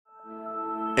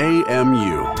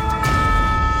AMU,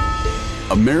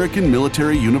 American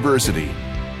Military University,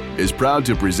 is proud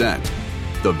to present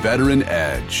The Veteran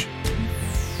Edge.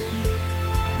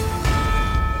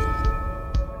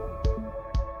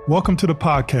 Welcome to the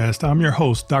podcast. I'm your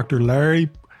host, Dr. Larry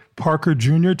Parker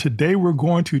Jr. Today, we're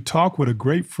going to talk with a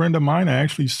great friend of mine. I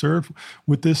actually served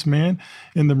with this man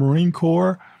in the Marine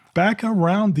Corps back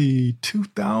around the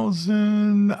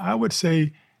 2000, I would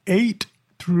say 8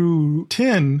 through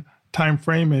 10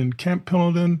 timeframe in Camp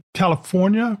Pendleton,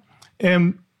 California.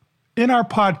 And in our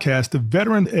podcast, The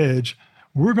Veteran Edge,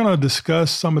 we're going to discuss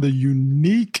some of the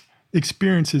unique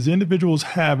experiences individuals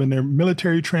have in their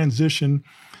military transition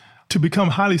to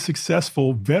become highly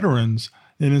successful veterans,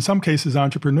 and in some cases,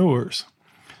 entrepreneurs.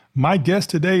 My guest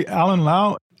today, Alan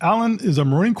Lau. Alan is a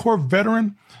Marine Corps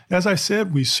veteran. As I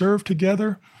said, we served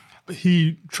together.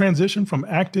 He transitioned from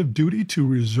active duty to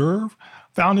reserve,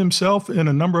 found himself in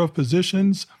a number of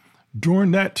positions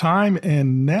during that time,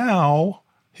 and now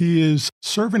he is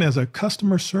serving as a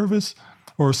customer service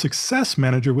or success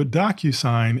manager with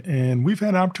DocuSign. And we've had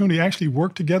an opportunity to actually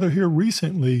work together here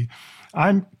recently.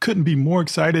 I couldn't be more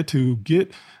excited to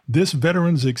get this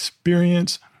veteran's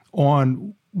experience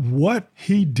on what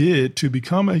he did to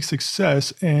become a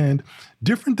success. And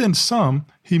different than some,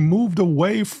 he moved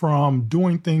away from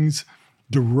doing things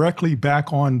directly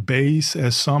back on base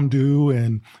as some do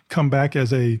and come back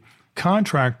as a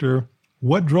contractor.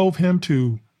 What drove him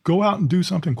to go out and do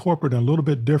something corporate and a little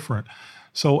bit different?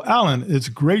 So, Alan, it's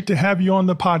great to have you on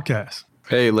the podcast.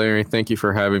 Hey, Larry, thank you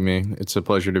for having me. It's a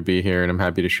pleasure to be here, and I'm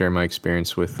happy to share my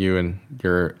experience with you and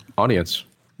your audience.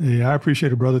 Yeah, I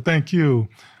appreciate it, brother. Thank you.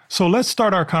 So let's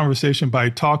start our conversation by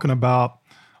talking about,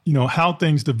 how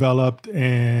things developed.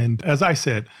 And as I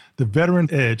said, the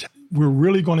Veteran Edge, we're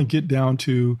really going to get down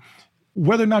to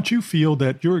whether or not you feel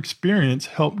that your experience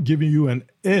helped give you an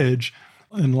edge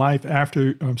in life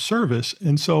after service.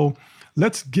 And so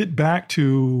let's get back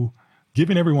to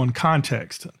giving everyone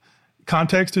context.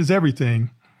 Context is everything.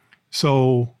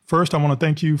 So first, I want to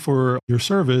thank you for your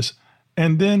service.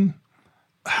 And then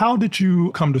how did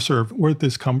you come to serve? Where did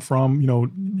this come from?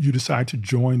 You decide to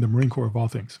join the Marine Corps of all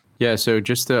things. Yeah, so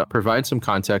just to provide some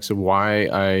context of why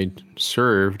I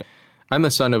served, I'm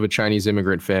the son of a Chinese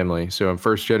immigrant family. So I'm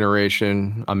first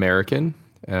generation American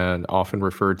and often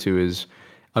referred to as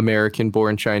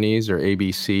American-born Chinese or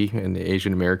ABC in the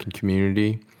Asian American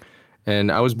community.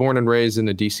 And I was born and raised in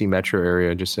the DC metro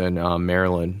area, just in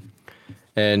Maryland.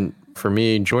 And for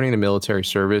me, joining the military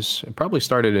service, it probably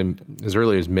started in as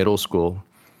early as middle school.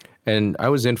 And I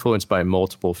was influenced by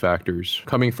multiple factors.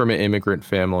 Coming from an immigrant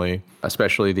family,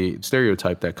 especially the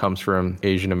stereotype that comes from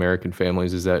Asian American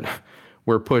families is that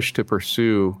we're pushed to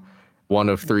pursue one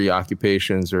of three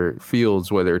occupations or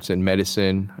fields, whether it's in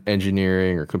medicine,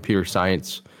 engineering, or computer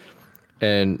science.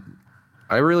 And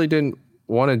I really didn't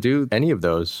want to do any of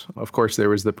those. Of course, there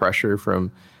was the pressure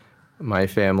from my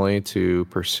family to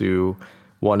pursue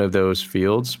one of those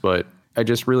fields, but I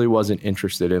just really wasn't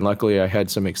interested. And luckily, I had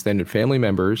some extended family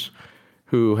members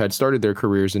who had started their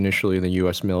careers initially in the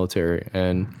U.S. military.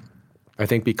 And I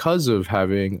think because of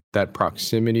having that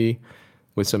proximity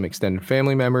with some extended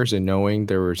family members and knowing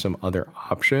there were some other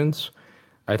options,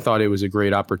 I thought it was a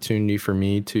great opportunity for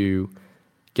me to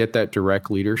get that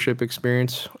direct leadership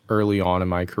experience early on in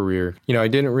my career. I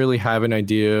didn't really have an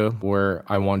idea where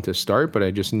I wanted to start, but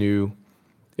I just knew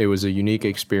it was a unique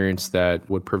experience that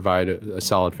would provide a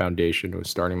solid foundation to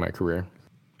starting my career.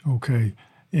 Okay.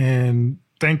 And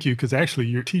thank you, because actually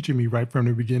you're teaching me right from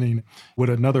the beginning with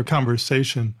another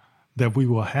conversation that we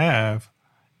will have.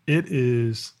 It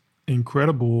is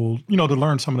incredible, to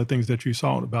learn some of the things that you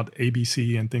saw about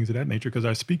ABC and things of that nature, because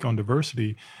I speak on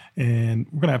diversity, and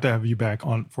we're going to have you back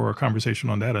on for a conversation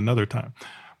on that another time.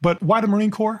 But why the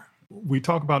Marine Corps? We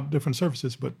talk about different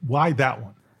services, but why that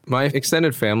one? My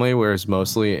extended family was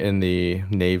mostly in the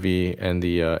Navy and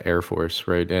the Air Force,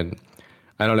 right? And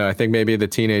I don't know, I think maybe the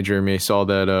teenager in me saw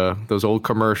that those old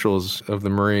commercials of the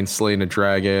Marines slaying a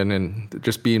dragon and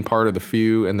just being part of the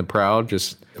few and the proud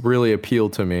just really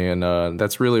appealed to me. And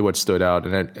that's really what stood out.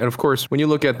 And of course, when you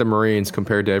look at the Marines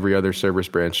compared to every other service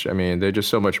branch, I mean, they're just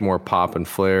so much more pop and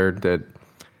flair that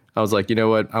I was like, you know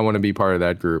what? I want to be part of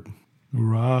that group.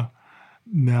 Hoorah.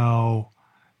 Now,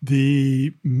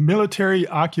 the military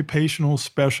occupational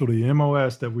specialty,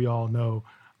 MOS, that we all know,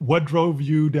 what drove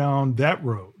you down that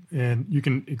road? And you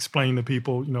can explain to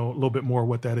people, a little bit more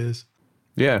what that is.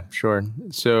 Yeah, sure.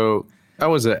 So I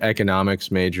was an economics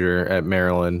major at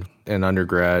Maryland in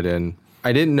undergrad, and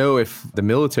I didn't know if the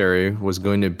military was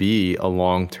going to be a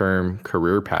long-term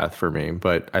career path for me,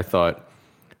 but I thought,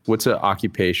 what's an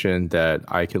occupation that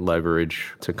I could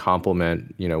leverage to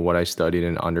complement, what I studied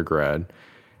in undergrad?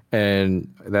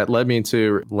 And that led me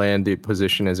to land the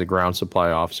position as a ground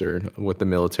supply officer with the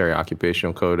military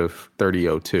occupational code of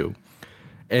 3002.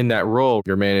 In that role,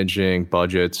 you're managing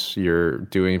budgets, you're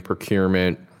doing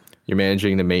procurement, you're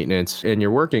managing the maintenance, and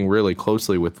you're working really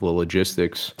closely with the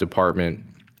logistics department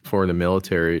for the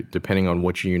military, depending on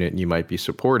which unit you might be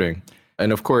supporting.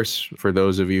 And of course, for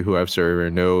those of you who have served or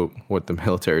know what the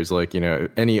military is like,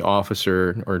 any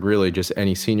officer or really just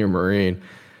any senior Marine,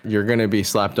 you're going to be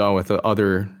slapped on with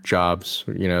other jobs.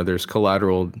 There's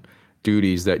collateral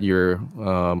duties that you're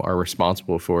are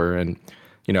responsible for. And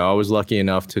I was lucky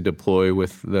enough to deploy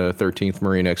with the 13th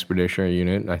Marine Expeditionary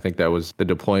Unit. I think that was the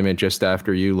deployment just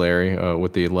after you, Larry,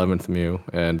 with the 11th MU.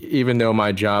 And even though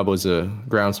my job was a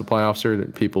ground supply officer,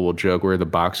 people will joke we're the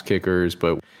box kickers.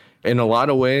 But in a lot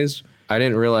of ways, I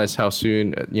didn't realize how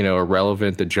soon,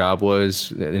 irrelevant the job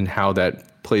was and how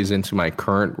that plays into my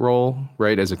current role,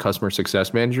 right, as a customer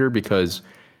success manager, because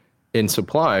in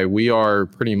supply, we are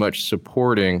pretty much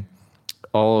supporting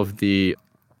all of the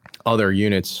other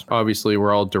units. Obviously,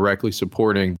 we're all directly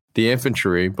supporting the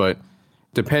infantry, but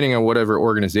depending on whatever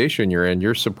organization you're in,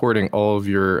 you're supporting all of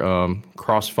your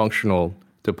cross-functional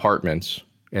departments.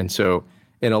 And so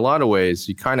in a lot of ways,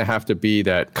 you kind of have to be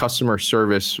that customer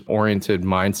service-oriented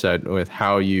mindset with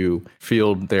how you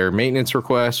field their maintenance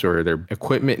requests or their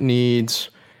equipment needs.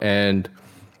 And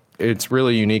it's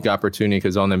really a unique opportunity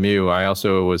because on the MU, I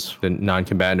also was the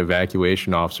non-combatant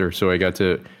evacuation officer. So I got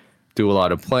to do a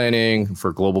lot of planning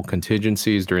for global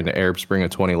contingencies during the Arab Spring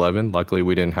of 2011. Luckily,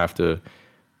 we didn't have to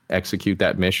execute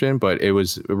that mission, but it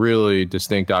was a really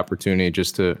distinct opportunity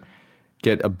just to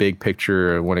get a big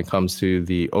picture when it comes to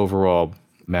the overall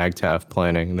MAGTAF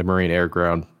planning, the Marine Air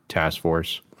Ground Task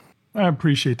Force. I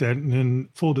appreciate that. And in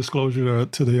full disclosure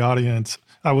to the audience,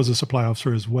 I was a supply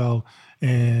officer as well.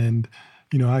 And,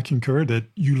 I concur that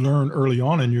you learn early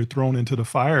on and you're thrown into the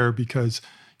fire because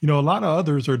a lot of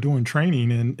others are doing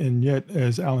training, and yet,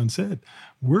 as Alan said,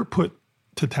 we're put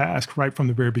to task right from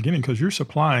the very beginning because you're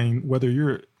supplying, whether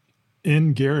you're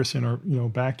in garrison or,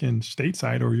 back in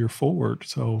stateside or you're forward.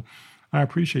 So I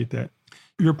appreciate that.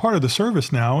 You're part of the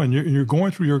service now, and you're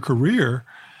going through your career.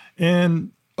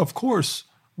 And of course,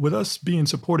 with us being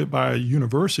supported by a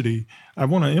university, I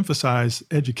want to emphasize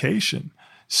education.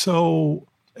 So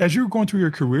as you were going through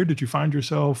your career, did you find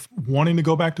yourself wanting to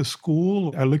go back to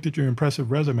school? I looked at your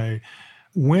impressive resume.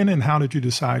 When and how did you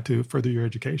decide to further your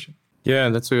education? Yeah,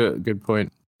 that's a good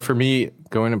point. For me,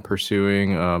 going and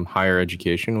pursuing higher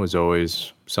education was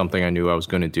always something I knew I was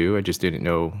going to do. I just didn't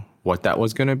know what that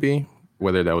was going to be,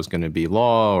 whether that was going to be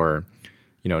law or,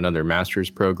 another master's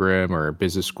program or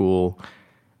business school.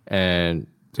 And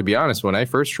to be honest, when I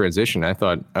first transitioned, I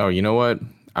thought, oh, you know what?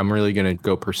 I'm really going to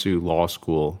go pursue law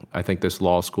school. I think this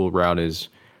law school route is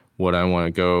what I want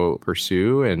to go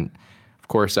pursue. And of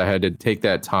course, I had to take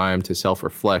that time to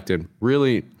self-reflect and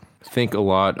really think a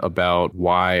lot about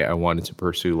why I wanted to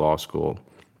pursue law school.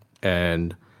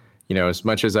 And, as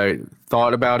much as I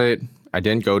thought about it, I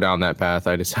didn't go down that path.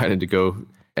 I decided to go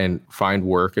and find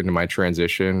work into my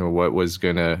transition or what was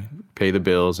going to pay the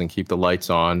bills and keep the lights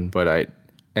on. But I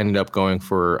ended up going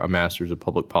for a master's of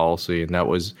public policy. And that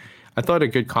was, I thought, a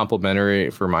good complementary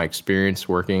for my experience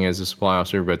working as a supply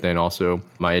officer, but then also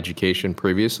my education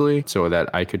previously so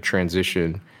that I could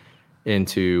transition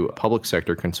into public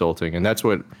sector consulting. And that's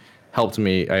what helped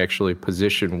me. I actually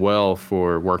position well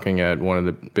for working at one of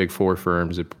the big four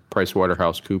firms at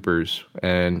PricewaterhouseCoopers.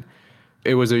 And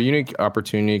it was a unique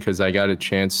opportunity because I got a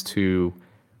chance to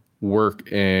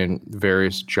work in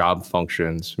various job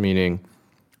functions, meaning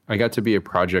I got to be a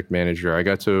project manager. I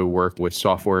got to work with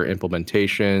software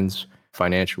implementations,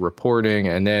 financial reporting.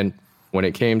 And then when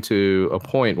it came to a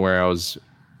point where I was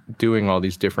doing all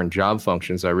these different job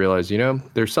functions, I realized,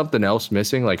 there's something else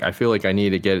missing. Like, I feel like I need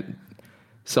to get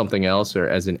something else or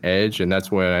as an edge. And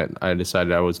that's when I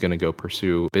decided I was going to go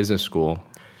pursue business school.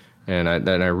 And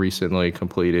then I recently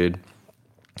completed.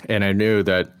 And I knew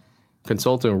that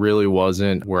consulting really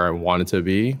wasn't where I wanted to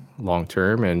be long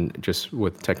term. And just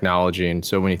with technology and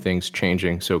so many things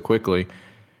changing so quickly,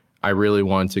 I really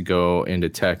wanted to go into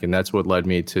tech. And that's what led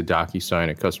me to DocuSign,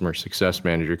 a customer success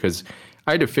manager, because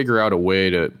I had to figure out a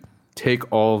way to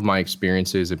take all of my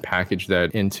experiences and package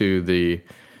that into the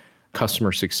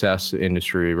customer success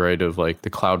industry, right? Of like the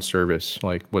cloud service,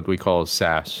 like what we call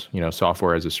SaaS,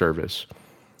 software as a service.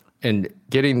 And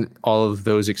getting all of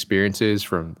those experiences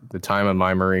from the time of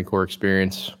my Marine Corps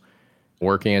experience,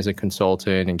 working as a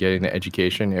consultant and getting the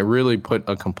education, it really put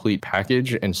a complete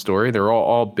package and story. They're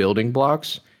all building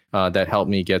blocks that helped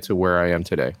me get to where I am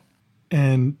today.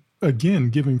 And again,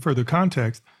 giving further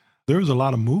context, there was a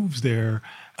lot of moves there.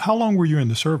 How long were you in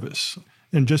the service?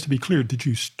 And just to be clear, did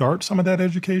you start some of that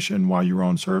education while you were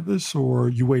on service, or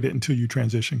you waited until you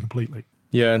transitioned completely?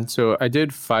 Yeah, and so I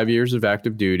did 5 years of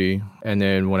active duty. And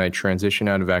then when I transitioned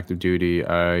out of active duty,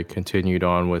 I continued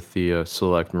on with the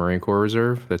Select Marine Corps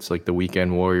Reserve. That's like the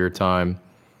weekend warrior time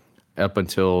up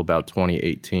until about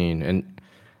 2018. And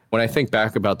when I think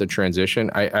back about the transition,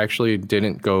 I actually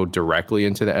didn't go directly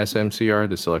into the SMCR,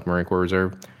 the Select Marine Corps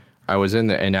Reserve. I was in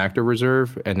the inactive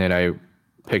reserve, and then I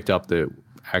picked up the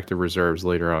active reserves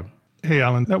later on. Hey,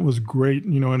 Alan, that was great.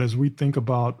 And as we think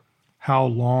about how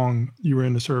long you were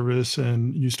in the service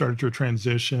and you started your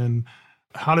transition,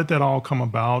 how did that all come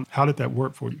about? How did that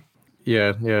work for you?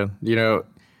 Yeah.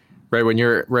 Right when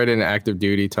you're right in the active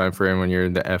duty time frame, when you're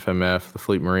in the FMF, the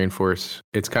Fleet Marine Force,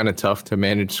 it's kind of tough to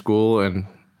manage school and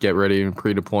get ready in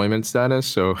pre-deployment status.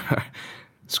 So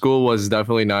school was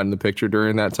definitely not in the picture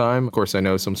during that time. Of course, I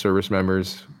know some service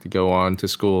members to go on to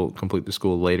school, complete the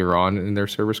school later on in their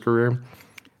service career.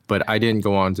 But I didn't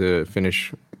go on to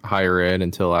finish higher ed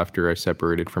until after I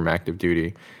separated from active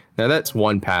duty. Now, that's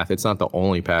one path. It's not the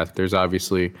only path. There's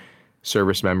obviously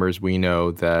service members we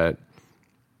know that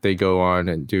they go on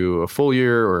and do a full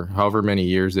year or however many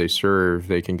years they serve.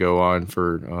 They can go on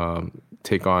for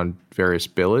take on various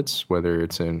billets, whether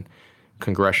it's in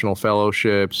congressional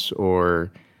fellowships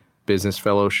or business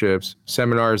fellowships,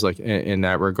 seminars like in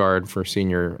that regard for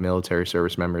senior military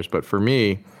service members. But for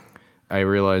me, I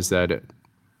realized that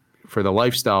for the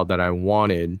lifestyle that I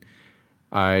wanted,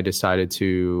 I decided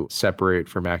to separate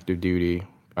from active duty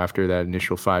after that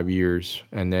initial 5 years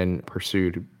and then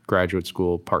pursued graduate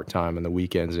school part-time on the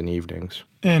weekends and evenings.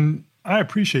 And I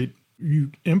appreciate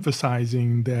you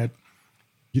emphasizing that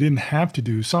you didn't have to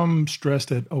do. Some stress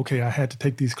that, okay, I had to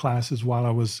take these classes while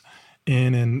I was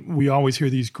in, and we always hear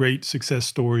these great success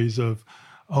stories of,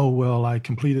 oh, well, I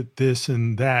completed this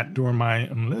and that during my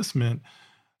enlistment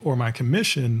or my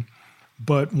commission.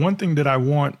 But one thing that I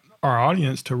want our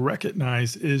audience to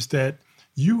recognize is that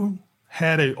you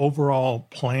had an overall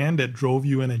plan that drove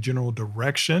you in a general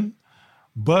direction,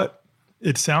 but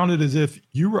it sounded as if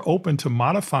you were open to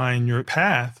modifying your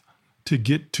path to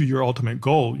get to your ultimate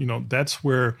goal. That's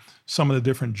where some of the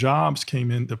different jobs came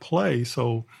into play.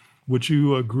 So would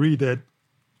you agree that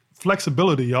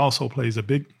flexibility also plays a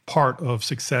big part of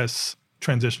success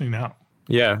transitioning out?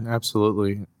 Yeah,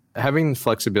 absolutely. Having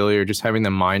flexibility or just having the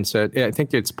mindset, I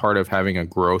think it's part of having a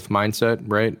growth mindset,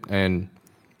 right? And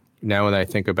now that I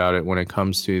think about it, when it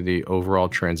comes to the overall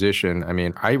transition, I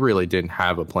mean, I really didn't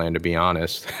have a plan, to be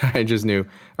honest. I just knew,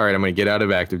 all right, I'm going to get out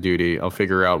of active duty. I'll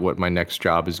figure out what my next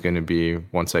job is going to be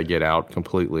once I get out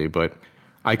completely. But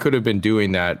I could have been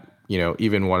doing that,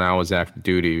 even when I was active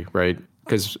duty, right?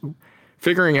 Because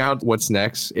figuring out what's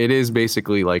next, it is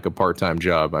basically like a part-time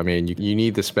job. I mean, you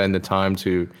need to spend the time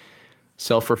to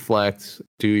self-reflect,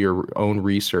 do your own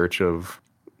research of,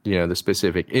 the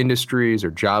specific industries or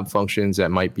job functions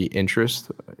that might be interest,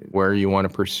 where you want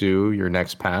to pursue your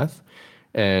next path.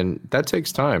 And that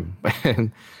takes time.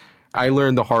 And I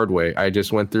learned the hard way. I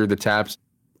just went through the TAPS.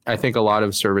 I think a lot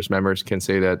of service members can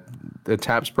say that the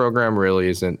TAPS program really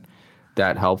isn't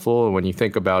that helpful. And when you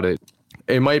think about it,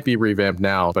 it might be revamped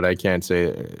now, but I can't say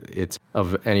it's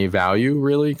of any value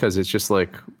really, because it's just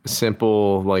like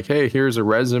simple, like, hey, here's a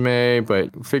resume,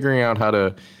 but figuring out how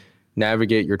to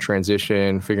navigate your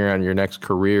transition, figuring out your next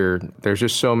career, there's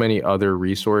just so many other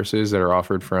resources that are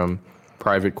offered from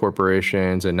private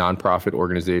corporations and nonprofit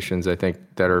organizations, I think,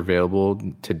 that are available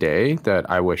today that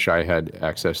I wish I had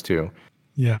access to.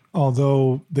 Yeah,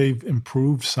 although they've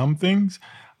improved some things,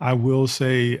 I will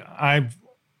say I've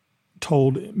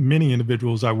told many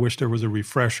individuals I wish there was a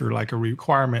refresher, like a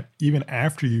requirement, even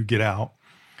after you get out,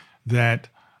 that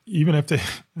even if they,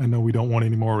 I know we don't want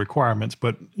any more requirements,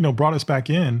 but, brought us back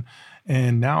in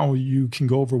and now you can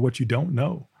go over what you don't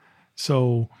know.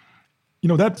 So,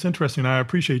 that's interesting. I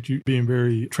appreciate you being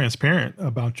very transparent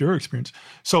about your experience.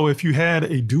 So if you had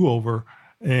a do-over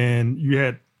and you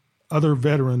had other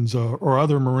veterans or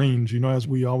other Marines, as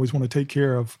we always want to take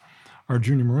care of our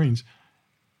junior Marines,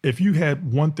 if you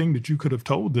had one thing that you could have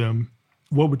told them,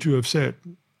 what would you have said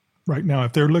right now?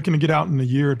 If they're looking to get out in a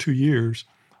year or 2 years,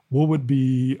 what would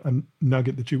be a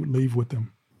nugget that you would leave with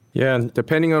them? Yeah,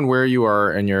 depending on where you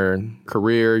are in your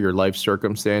career, your life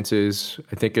circumstances,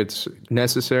 I think it's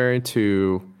necessary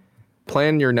to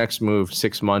plan your next move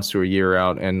 6 months to a year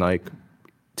out and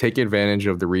take advantage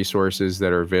of the resources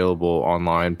that are available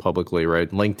online publicly, right?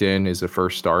 LinkedIn is the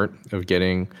first start of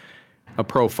getting a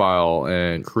profile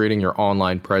and creating your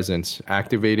online presence,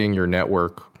 activating your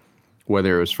network,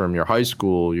 whether it was from your high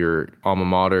school, your alma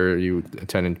mater, you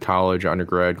attended college,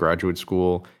 undergrad, graduate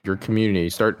school, your community.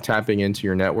 Start tapping into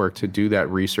your network to do that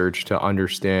research to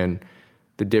understand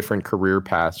the different career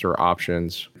paths or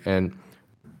options. And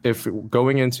if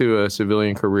going into a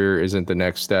civilian career isn't the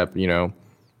next step,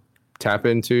 tap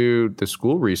into the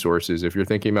school resources. If you're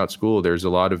thinking about school, there's a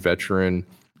lot of veteran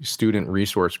student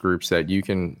resource groups that you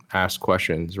can ask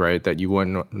questions, right? That you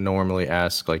wouldn't normally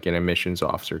ask like an admissions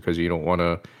officer, because you don't want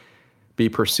to be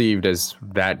perceived as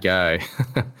that guy.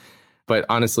 But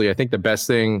honestly, I think the best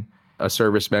thing a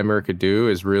service member could do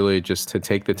is really just to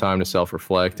take the time to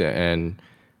self-reflect and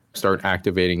start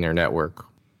activating their network.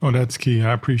 Oh, that's key.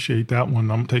 I appreciate that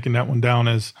one. I'm taking that one down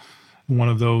as one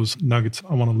of those nuggets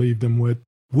I want to leave them with.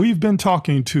 We've been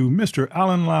talking to Mr.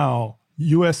 Alan Lau,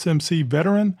 USMC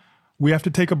veteran. We have to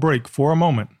take a break for a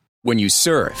moment. When you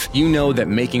serve, you know that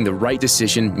making the right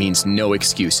decision means no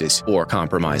excuses or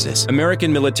compromises.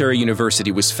 American Military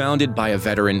University was founded by a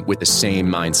veteran with the same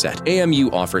mindset.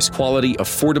 AMU offers quality,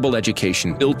 affordable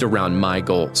education built around my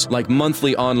goals, like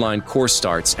monthly online course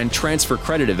starts and transfer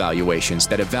credit evaluations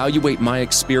that evaluate my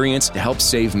experience to help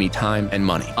save me time and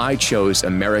money. I chose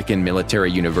American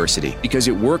Military University because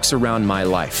it works around my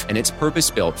life and it's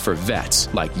purpose-built for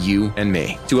vets like you and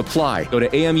me. To apply, go to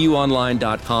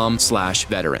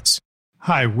amuonline.com/veterans.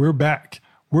 Hi, we're back.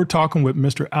 We're talking with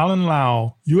Mr. Alan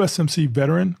Lau, USMC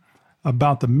veteran,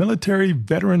 about the military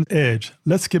veteran edge.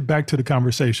 Let's get back to the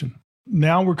conversation.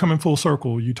 Now we're coming full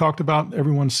circle. You talked about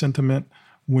everyone's sentiment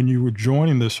when you were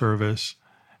joining the service,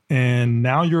 and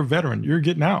now you're a veteran. You're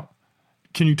getting out.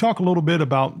 Can you talk a little bit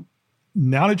about,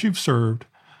 now that you've served,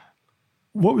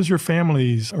 what was your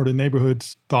family's or the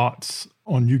neighborhood's thoughts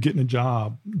on you getting a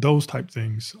job, those type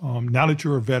things, now that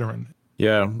you're a veteran?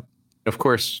 Yeah. Of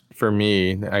course, for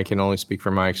me, I can only speak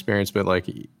from my experience, but like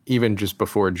even just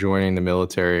before joining the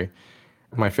military,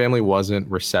 my family wasn't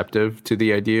receptive to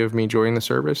the idea of me joining the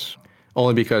service,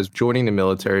 only because joining the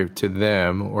military to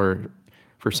them, or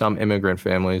for some immigrant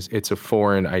families, it's a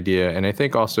foreign idea. And I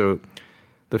think also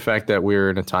the fact that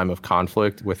we're in a time of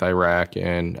conflict with Iraq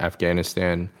and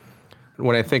Afghanistan,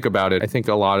 when I think about it, I think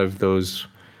a lot of those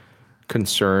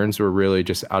concerns were really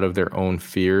just out of their own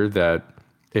fear that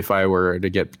if I were to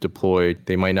get deployed,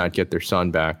 they might not get their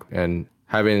son back, and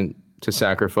having to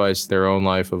sacrifice their own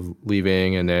life of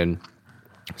leaving and then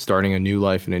starting a new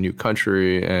life in a new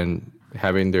country and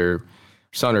having their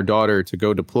son or daughter to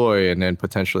go deploy and then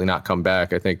potentially not come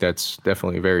back. I think that's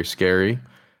definitely very scary.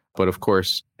 But of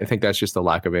course, I think that's just a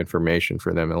lack of information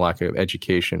for them and lack of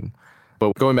education.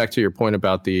 But going back to your point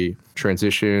about the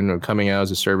transition of coming out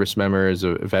as a service member, as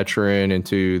a veteran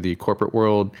into the corporate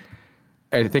world,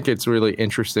 I think it's really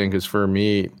interesting because for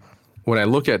me, when I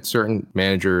look at certain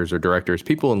managers or directors,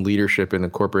 people in leadership in the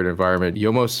corporate environment, you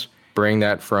almost bring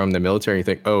that from the military. You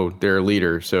think, oh, they're a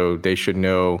leader, so they should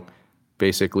know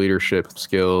basic leadership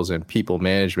skills and people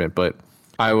management. But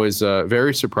I was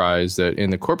very surprised that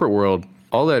in the corporate world,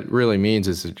 all that really means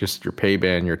is just your pay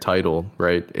band, your title,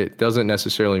 right? It doesn't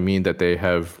necessarily mean that they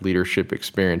have leadership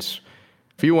experience.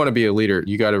 If you want to be a leader,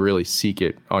 you got to really seek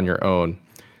it on your own.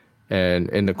 And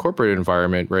in the corporate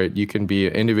environment, right, you can be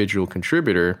an individual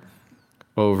contributor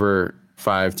over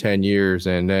 5-10 years,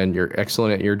 and then you're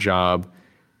excellent at your job.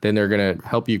 Then they're going to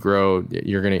help you grow.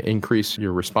 You're going to increase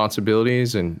your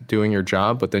responsibilities and doing your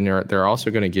job, but then they're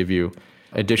also going to give you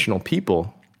additional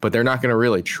people, but they're not going to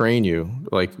really train you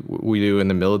like we do in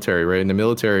the military, right? In the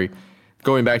military,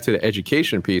 going back to the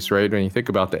education piece, right, when you think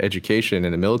about the education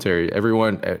in the military,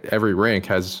 everyone at every rank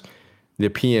has the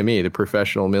PME, the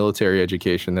professional military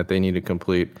education that they need to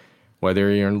complete,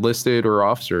 whether you're enlisted or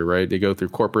officer, right? They go through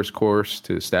corpus course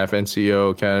to staff NCO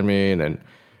academy, and then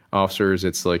officers,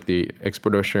 it's like the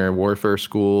expeditionary warfare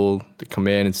school, the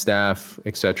command and staff,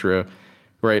 etc.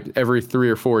 Right? Every 3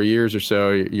 or 4 years or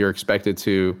so, you're expected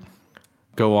to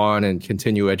go on and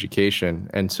continue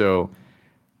education. And so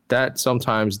that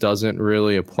sometimes doesn't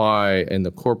really apply in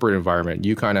the corporate environment.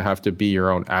 You kind of have to be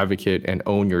your own advocate and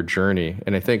own your journey.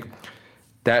 And I think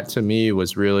that to me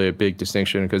was really a big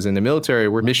distinction, because in the military,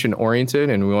 we're mission oriented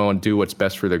and we want to do what's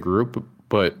best for the group.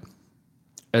 But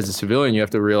as a civilian, you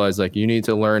have to realize like you need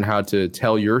to learn how to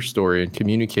tell your story and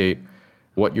communicate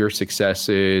what your success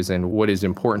is and what is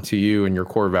important to you and your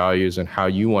core values and how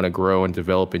you want to grow and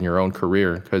develop in your own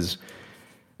career. Because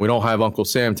we don't have Uncle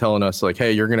Sam telling us like,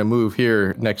 hey, you're going to move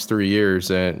here next 3 years.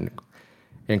 And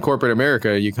in corporate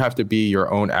America, you have to be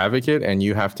your own advocate and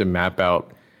you have to map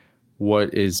out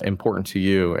what is important to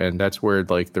you. And that's where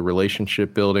like the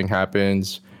relationship building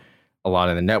happens, a lot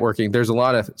of the networking. There's a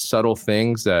lot of subtle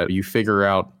things that you figure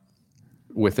out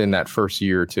within that first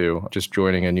year or two, just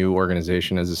joining a new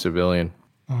organization as a civilian.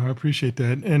 I appreciate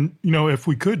that. And, if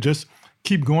we could just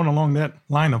keep going along that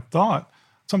line of thought,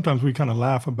 sometimes we kind of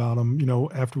laugh about them,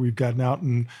 after we've gotten out,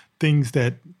 and things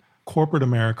that corporate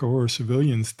America or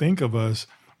civilians think of us,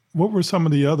 what were some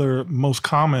of the other most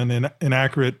common and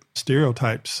inaccurate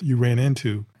stereotypes you ran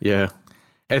into? Yeah.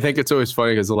 I think it's always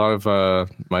funny because a lot of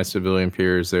my civilian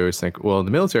peers, they always think, well, in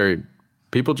the military,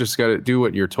 people just got to do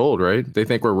what you're told, right? They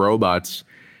think we're robots.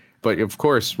 But of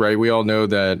course, right, we all know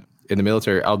that in the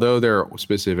military, although there are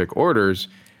specific orders,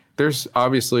 there's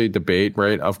obviously debate,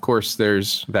 right? Of course,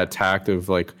 there's that tact of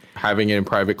like having it in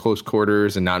private close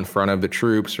quarters and not in front of the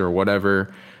troops or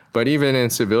whatever. But even in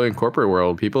civilian corporate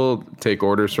world, people take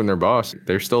orders from their boss.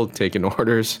 They're still taking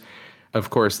orders. Of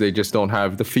course, they just don't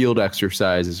have the field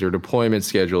exercises or deployment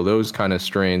schedule, those kind of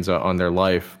strains on their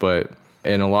life. But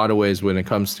in a lot of ways, when it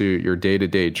comes to your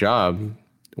day-to-day job,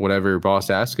 whatever your boss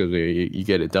asks of you, you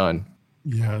get it done.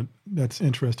 Yeah, that's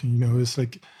interesting. It's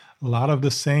like a lot of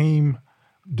the same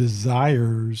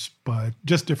desires, but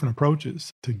just different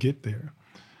approaches to get there.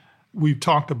 We've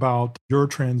talked about your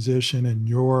transition and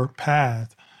your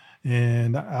path,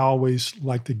 and I always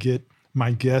like to get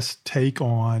my guests' take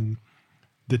on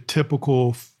the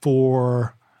typical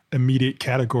 4 immediate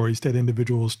categories that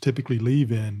individuals typically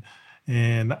leave in.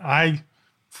 And I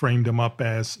framed them up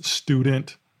as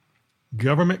student,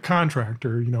 government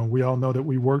contractor. We all know that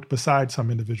we worked beside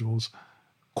some individuals.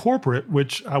 Corporate,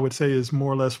 which I would say is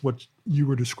more or less what you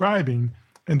were describing.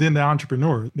 And then the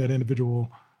entrepreneur, that individual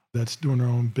that's doing their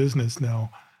own business now.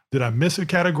 Did I miss a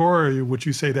category, or would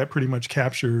you say that pretty much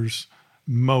captures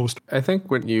most? I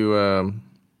think what you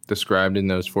described in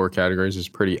those 4 categories is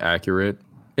pretty accurate.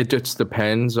 It just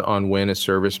depends on when a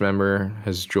service member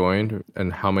has joined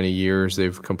and how many years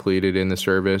they've completed in the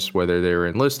service, whether they're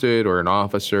enlisted or an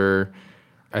officer.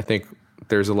 I think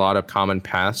there's a lot of common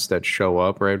paths that show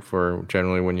up, right? For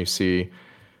generally when you see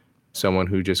someone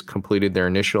who just completed their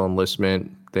initial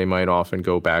enlistment, they might often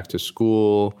go back to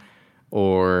school,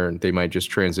 or they might just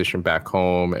transition back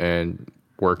home and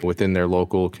work within their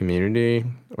local community,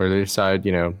 or they decide,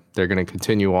 they're going to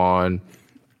continue on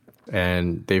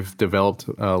and they've developed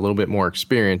a little bit more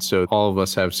experience. So all of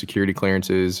us have security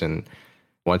clearances, and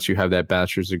once you have that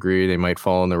bachelor's degree, they might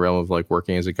fall in the realm of like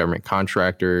working as a government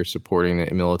contractor, supporting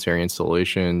a military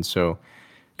installation. So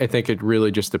I think it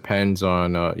really just depends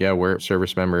on, where a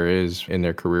service member is in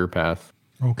their career path.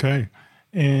 Okay.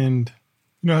 And,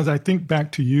 as I think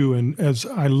back to you and as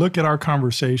I look at our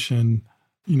conversation,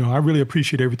 I really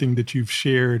appreciate everything that you've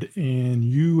shared. And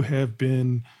you have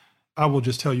been, I will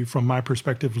just tell you from my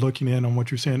perspective, looking in on what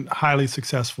you're saying, highly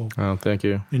successful. Oh, thank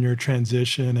you. In your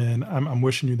transition. And I'm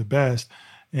wishing you the best.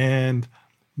 And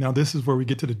now this is where we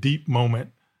get to the deep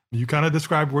moment. You kind of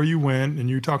described where you went and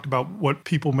you talked about what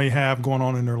people may have going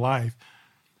on in their life.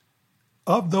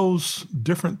 Of those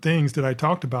different things that I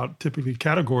talked about, typically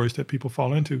categories that people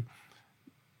fall into,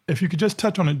 if you could just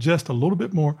touch on it just a little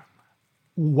bit more,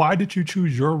 why did you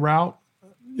choose your route?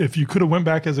 If you could have went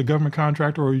back as a government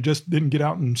contractor, or you just didn't get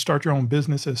out and start your own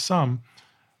business as some,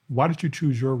 why did you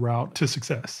choose your route to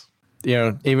success?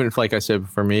 Even if, like I said,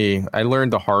 for me, I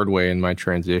learned the hard way in my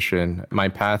transition. My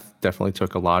path definitely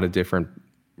took a lot of different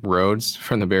roads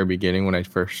from the very beginning when I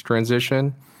first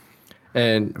transitioned.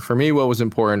 And for me, what was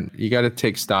important, you got to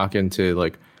take stock into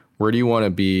like, where do you want to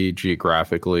be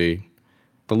geographically?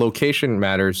 The location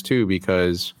matters too,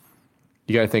 because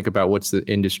you got to think about what's the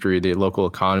industry, the local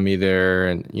economy there.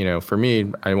 And, for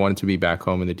me, I wanted to be back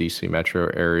home in the DC metro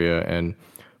area. And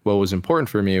what was important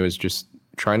for me was just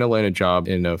trying to land a job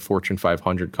in a Fortune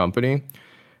 500 company.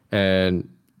 And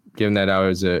given that I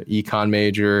was an econ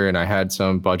major and I had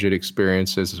some budget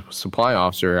experience as a supply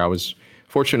officer, I was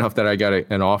fortunate enough that I got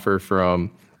an offer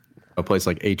from a place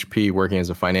like HP working as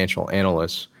a financial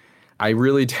analyst. I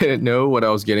really didn't know what I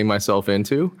was getting myself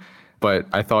into, but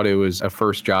I thought it was a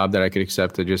first job that I could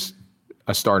accept to just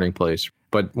a starting place.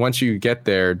 But once you get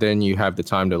there, then you have the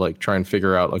time to like try and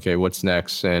figure out, okay, what's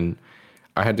next? And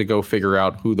I had to go figure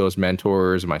out who those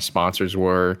mentors, my sponsors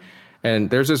were.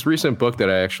 And there's this recent book that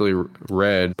I actually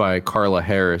read by Carla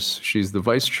Harris. She's the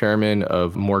vice chairman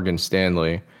of Morgan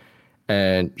Stanley.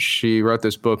 And she wrote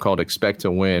this book called Expect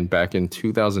to Win back in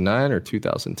 2009 or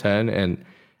 2010. And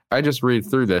I just read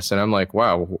through this and I'm like,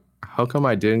 wow, how come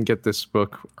I didn't get this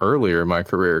book earlier in my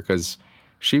career? Because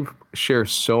she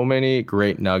shares so many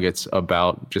great nuggets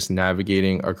about just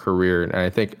navigating a career. And I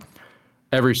think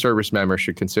every service member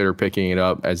should consider picking it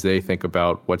up as they think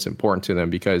about what's important to them,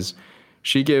 because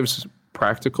she gives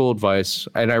practical advice.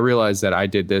 And I realized that I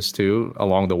did this too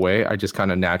along the way. I just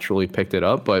kind of naturally picked it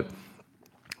up. But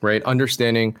right,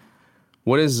 understanding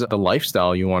what is the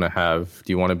lifestyle you want to have?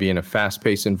 Do you want to be in a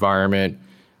fast-paced environment?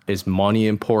 Is money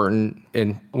important?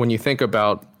 And when you think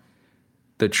about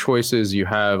the choices you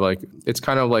have, like it's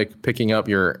kind of like picking up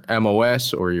your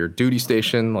MOS or your duty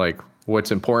station. Like,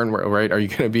 what's important, right? Are you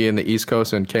going to be in the East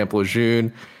Coast in Camp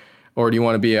Lejeune, or do you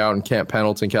want to be out in Camp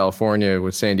Pendleton, California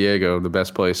with San Diego, the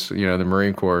best place, the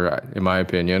Marine Corps, in my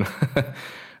opinion.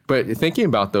 But thinking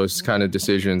about those kind of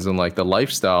decisions and like the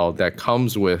lifestyle that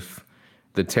comes with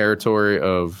the territory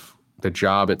of the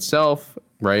job itself,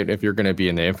 right? If you're going to be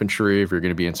in the infantry, if you're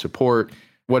going to be in support,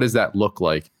 what does that look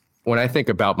like? When I think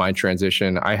about my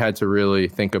transition, I had to really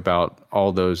think about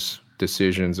all those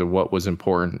decisions of what was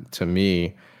important to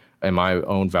me and my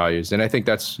own values. And I think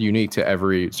that's unique to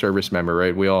every service member,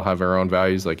 right? We all have our own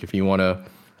values. Like if you want to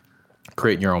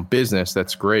create your own business,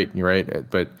 that's great, right?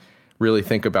 But really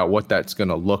think about what that's going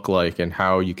to look like and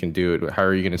how you can do it. How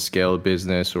are you going to scale a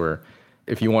business? Or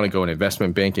if you want to go in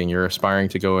investment banking, you're aspiring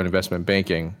to go in investment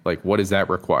banking, like what does that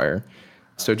require?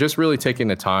 So just really taking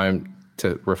the time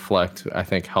to reflect, I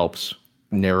think helps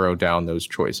narrow down those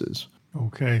choices.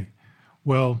 Okay.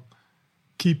 Well,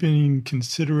 keeping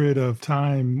considerate of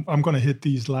time, I'm going to hit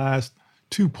these last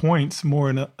 2 points more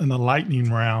in a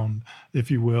lightning round, if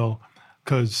you will,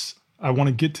 because I want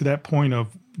to get to that point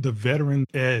of the veteran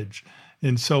edge.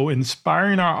 And so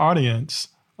inspiring our audience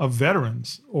of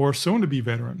veterans or soon to be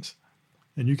veterans,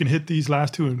 and you can hit these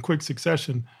last two in quick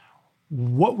succession,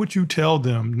 what would you tell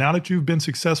them now that you've been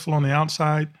successful on the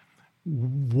outside?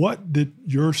 What did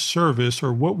your service,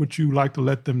 or what would you like to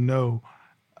let them know?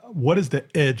 What is the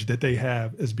edge that they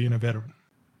have as being a veteran?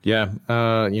 Yeah.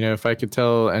 If I could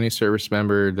tell any service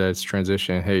member that's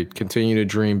transitioning, hey, continue to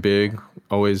dream big.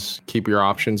 Always keep your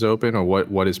options open or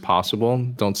what is possible.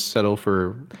 Don't settle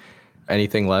for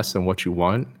anything less than what you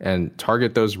want, and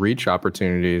target those reach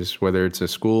opportunities, whether it's a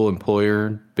school,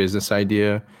 employer, business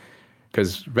idea,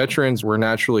 because veterans, we're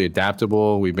naturally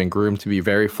adaptable. We've been groomed to be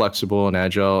very flexible and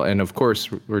agile. And of course,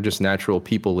 we're just natural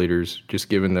people leaders, just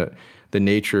given the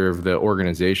nature of the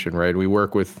organization, right? We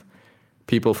work with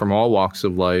people from all walks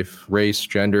of life, race,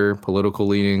 gender, political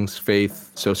leanings,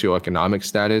 faith, socioeconomic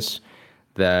status,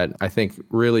 that I think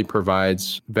really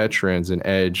provides veterans an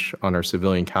edge on our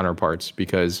civilian counterparts.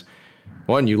 Because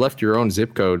one, you left your own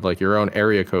zip code, like your own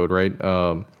area code, right?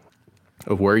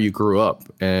 Of where you grew up,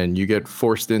 and you get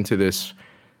forced into this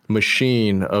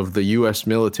machine of the U.S.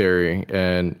 military,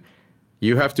 and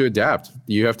you have to adapt.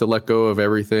 You have to let go of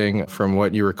everything from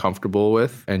what you were comfortable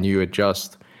with, and you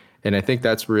adjust. And I think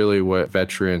that's really what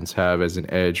veterans have as an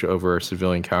edge over our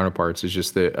civilian counterparts, is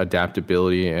just the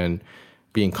adaptability and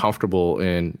being comfortable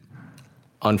in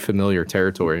unfamiliar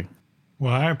territory.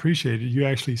 Well, I appreciate it. You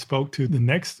actually spoke to the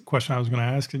next question I was going to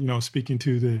ask, speaking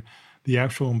to the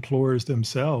actual employers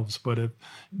themselves. But if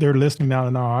they're listening out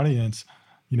in our audience,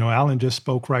 Alan just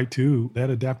spoke right to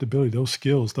that adaptability, those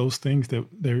skills, those things that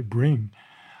they bring.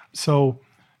 So,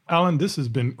 Alan, this has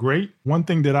been great. One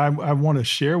thing that I want to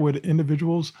share with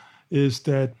individuals is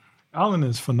that Alan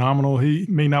is phenomenal. He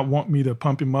may not want me to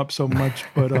pump him up so much,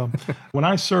 but when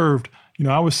I served,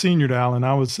 I was senior to Alan.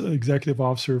 I was executive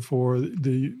officer for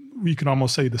we can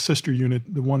almost say the sister unit,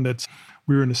 the one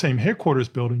we were in the same headquarters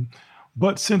building.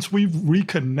 But since we've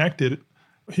reconnected,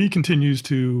 he continues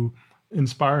to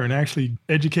inspire and actually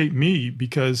educate me,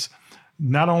 because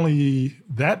not only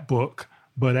that book,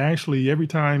 but actually every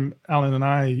time Alan and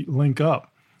I link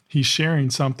up, he's sharing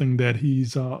something that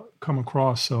he's come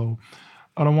across. So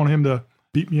I don't want him to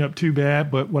beat me up too bad,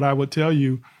 but what I would tell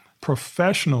you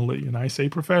professionally, and I say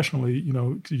professionally,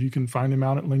 you can find him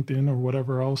out at LinkedIn or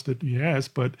whatever else that he has,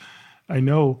 but I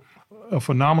know a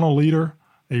phenomenal leader,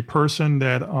 a person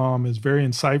that is very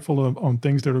insightful on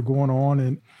things that are going on,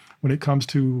 and when it comes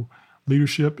to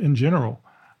leadership in general.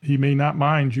 He may not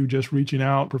mind you just reaching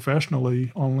out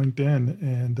professionally on LinkedIn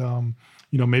and,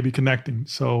 maybe connecting.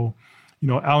 So,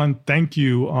 Alan, thank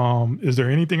you. Is there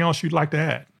anything else you'd like to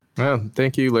add? Well,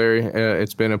 thank you, Larry.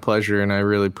 It's been a pleasure, and I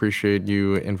really appreciate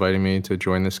you inviting me to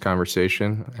join this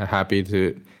conversation. I'm happy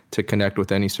to connect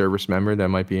with any service member that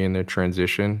might be in their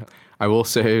transition. I will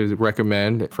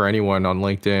recommend for anyone on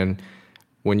LinkedIn,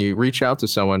 when you reach out to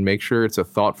someone, make sure it's a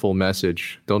thoughtful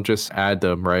message. Don't just add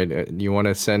them, right? You want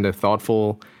to send a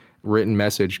thoughtful written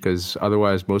message, because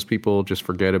otherwise most people just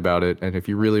forget about it. And if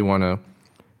you really want to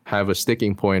have a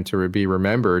sticking point to be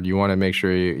remembered, you want to make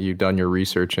sure you've done your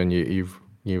research and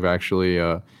you've actually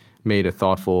made a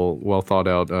thoughtful, well thought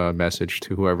out message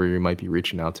to whoever you might be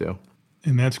reaching out to.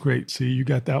 And that's great. See, you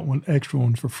got that extra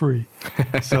one for free.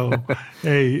 So,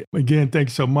 hey, again, thank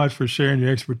you so much for sharing your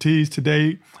expertise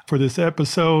today for this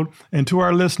episode. And to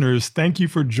our listeners, thank you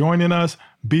for joining us.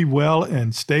 Be well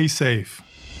and stay safe.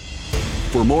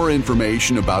 For more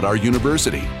information about our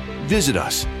university, visit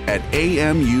us at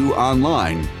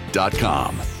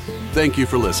amuonline.com. Thank you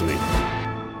for listening.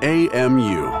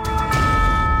 AMU,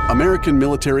 American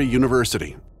Military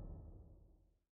University.